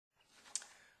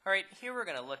Alright, here we're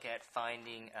going to look at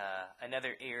finding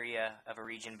another area of a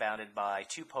region bounded by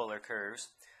two polar curves.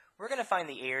 We're going to find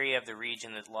the area of the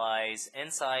region that lies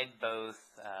inside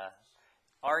both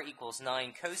r equals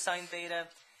 9 cosine theta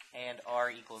and r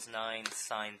equals 9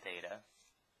 sine theta.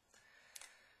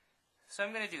 So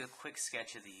I'm going to do a quick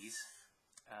sketch of these.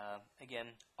 Again,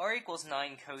 r equals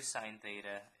 9 cosine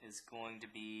theta is going to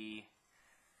be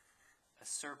a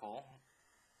circle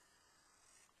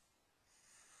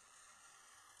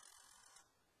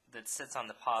that sits on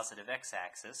the positive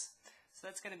x-axis. So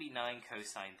that's going to be 9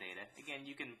 cosine theta. Again,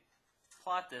 you can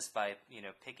plot this by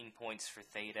picking points for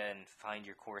theta and find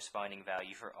your corresponding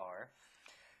value for r.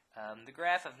 The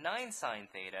graph of 9 sine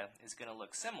theta is going to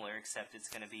look similar, except it's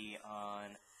going to be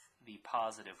on the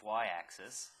positive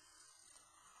y-axis.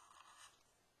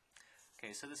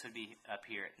 Okay, so this would be up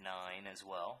here at 9 as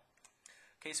well.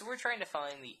 Okay, so we're trying to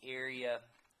find the area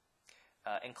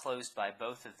enclosed by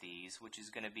both of these, which is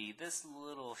going to be this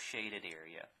little shaded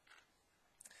area.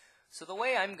 So the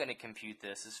way I'm going to compute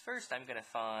this is first I'm going to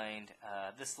find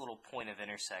this little point of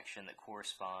intersection that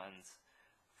corresponds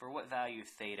for what value of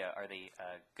theta are they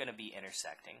going to be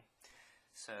intersecting.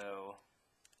 So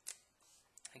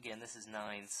again, this is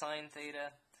 9 sine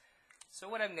theta. So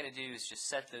what I'm going to do is just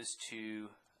set those two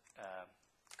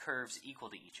curves equal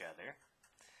to each other.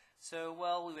 So,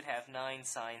 well, we would have 9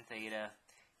 sine theta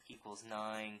equals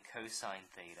 9 cosine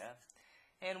theta.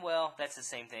 And, well, that's the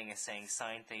same thing as saying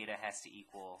sine theta has to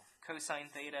equal cosine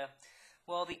theta.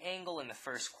 Well, the angle in the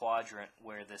first quadrant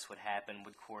where this would happen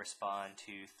would correspond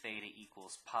to theta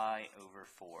equals pi over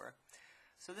 4.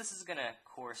 So this is going to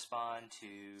correspond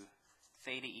to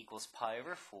theta equals pi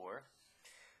over 4.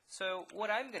 So what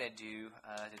I'm going to do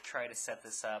to try to set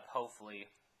this up, hopefully,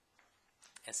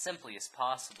 as simply as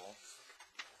possible,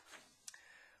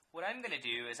 what I'm going to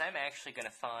do is I'm actually going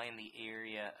to find the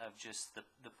area of just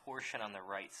the portion on the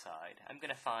right side. I'm going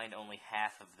to find only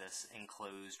half of this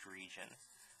enclosed region.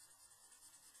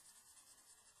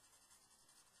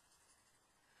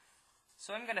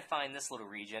 So I'm going to find this little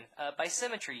region. By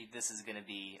symmetry, this is going to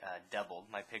be doubled.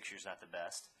 My picture's not the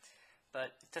best.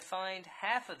 But to find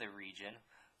half of the region,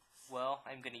 well,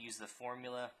 I'm going to use the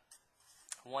formula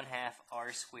 1/2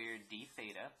 r squared d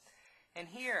theta. And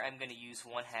here I'm going to use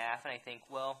 1/2, and I think,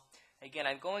 well, again,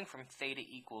 I'm going from theta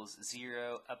equals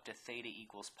 0 up to theta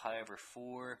equals pi over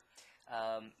 4.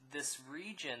 This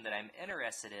region that I'm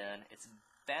interested in, it's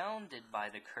bounded by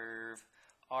the curve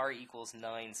r equals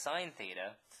 9 sine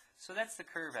theta. So that's the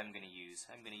curve I'm going to use.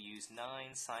 I'm going to use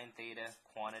 9 sine theta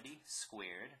quantity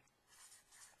squared.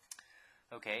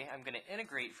 Okay, I'm going to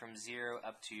integrate from 0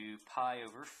 up to pi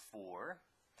over 4.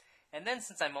 And then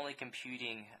since I'm only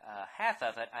computing half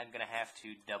of it, I'm going to have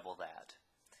to double that.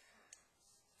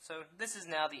 So this is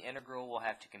now the integral we'll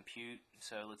have to compute.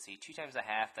 So let's see, 2 times a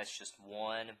half, that's just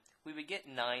 1. We would get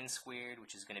 9 squared,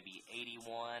 which is going to be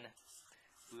 81.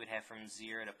 We would have from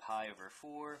 0 to pi over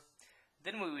 4.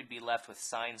 Then we would be left with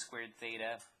sine squared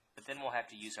theta, but then we'll have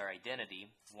to use our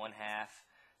identity, 1/2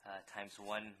 times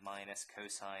 1 minus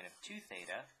cosine of 2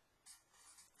 theta,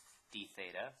 d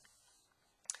theta.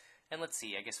 And let's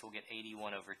see, I guess we'll get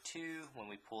 81 over 2 when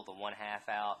we pull the 1/2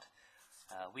 out.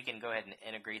 We can go ahead and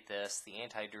integrate this. The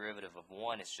antiderivative of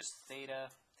 1 is just theta.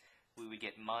 We would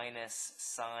get minus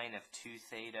sine of 2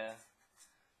 theta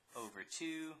over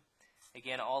 2.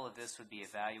 Again, all of this would be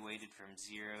evaluated from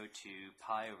 0 to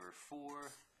pi over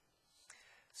 4.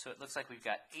 So it looks like we've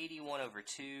got 81 over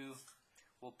 2.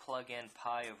 We'll plug in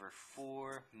pi over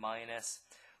 4 minus,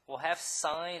 we'll have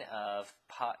sine of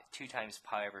 2 times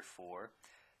pi over 4.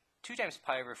 2 times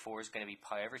pi over 4 is going to be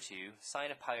pi over 2. Sine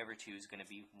of pi over 2 is going to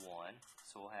be 1.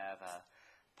 So we'll have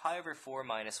pi over 4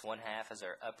 minus 1/2 as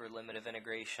our upper limit of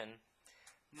integration.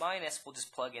 Minus, we'll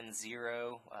just plug in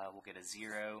 0. We'll get a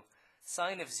 0.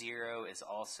 Sine of 0 is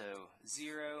also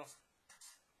 0.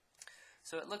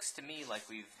 So it looks to me like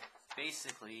we've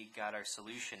basically got our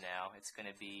solution now. It's going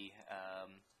to be,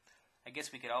 I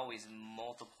guess we could always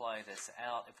multiply this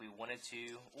out if we wanted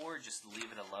to, or just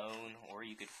leave it alone, or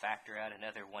you could factor out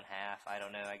another 1/2. I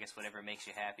don't know, I guess whatever makes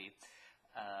you happy.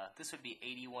 This would be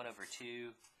 81 over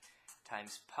 2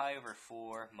 times pi over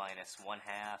 4 minus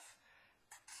 1/2.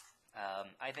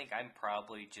 I think I'm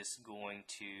probably just going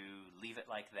to leave it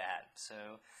like that.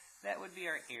 So that would be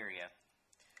our area.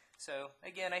 So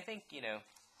again, I think,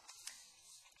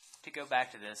 to go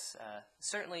back to this,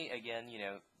 certainly, again,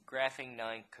 graphing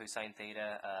 9 cosine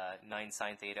theta, 9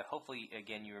 sine theta, hopefully,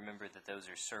 again, you remember that those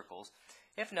are circles.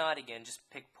 If not, again, just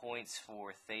pick points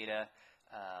for theta.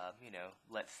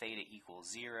 Let theta equal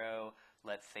 0,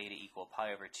 let theta equal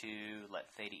pi over 2,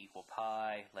 let theta equal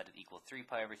pi, let it equal 3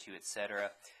 pi over 2,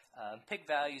 etc. Pick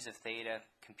values of theta,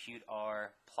 compute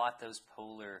r, plot those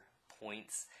polar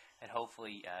points, and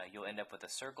hopefully you'll end up with a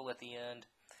circle at the end.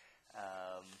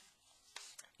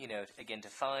 Again, to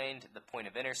find the point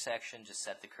of intersection, just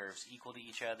set the curves equal to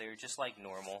each other, just like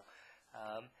normal.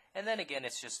 And then again,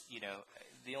 it's just,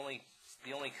 the only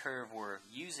curve we're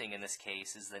using in this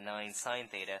case is the 9 sine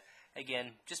theta.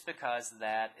 Again, just because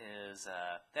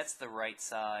that's the right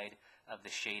side of the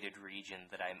shaded region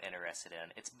that I'm interested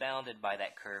in. It's bounded by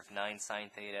that curve 9 sine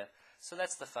theta, so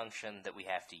that's the function that we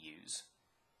have to use.